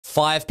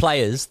5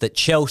 players that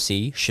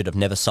Chelsea should have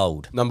never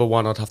sold. Number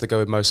 1, I'd have to go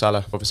with Mo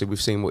Salah. Obviously, we've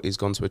seen what he's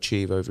gone to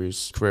achieve over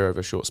his career over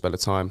a short spell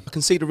of time. I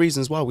can see the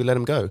reasons why we let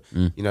him go,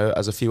 you know,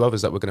 as a few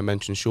others that we're going to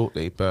mention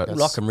shortly. But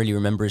All I can really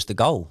remember is the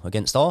goal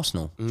against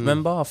Arsenal. Do you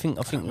remember? I think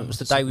it was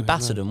the day we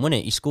battered them, wasn't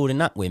it? He scored in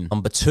that win.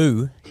 Number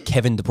 2,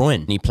 Kevin De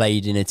Bruyne. He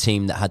played in a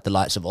team that had the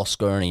likes of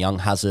Oscar and a young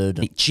Hazard.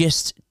 It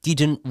just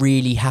didn't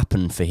really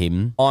happen for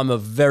him. I'm a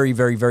very,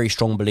 very, very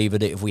strong believer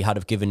that if we had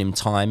have given him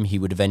time, he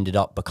would have ended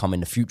up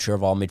becoming the future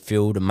of our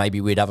midfield, and maybe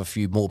we'd have a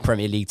few more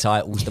Premier League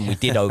titles than we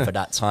did over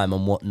that time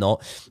and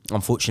whatnot.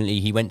 Unfortunately,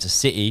 he went to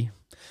City,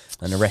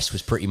 and the rest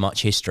was pretty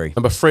much history.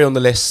 Number 3 on the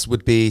list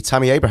would be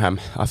Tammy Abraham.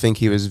 I think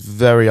he was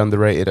very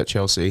underrated at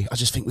Chelsea. I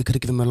just think we could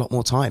have given him a lot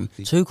more time.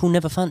 Tuchel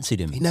never fancied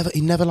him. He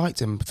never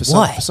liked him.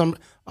 Why? For some,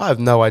 I have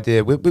no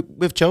idea.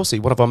 With Chelsea,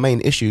 one of our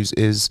main issues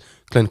is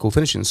clinical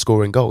finishing,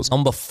 scoring goals.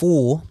 Number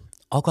 4,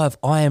 I'll go with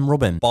Arjen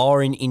Robben.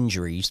 Barring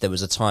injuries, there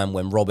was a time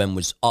when Robben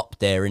was up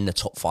there in the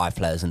top 5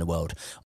 players in the world.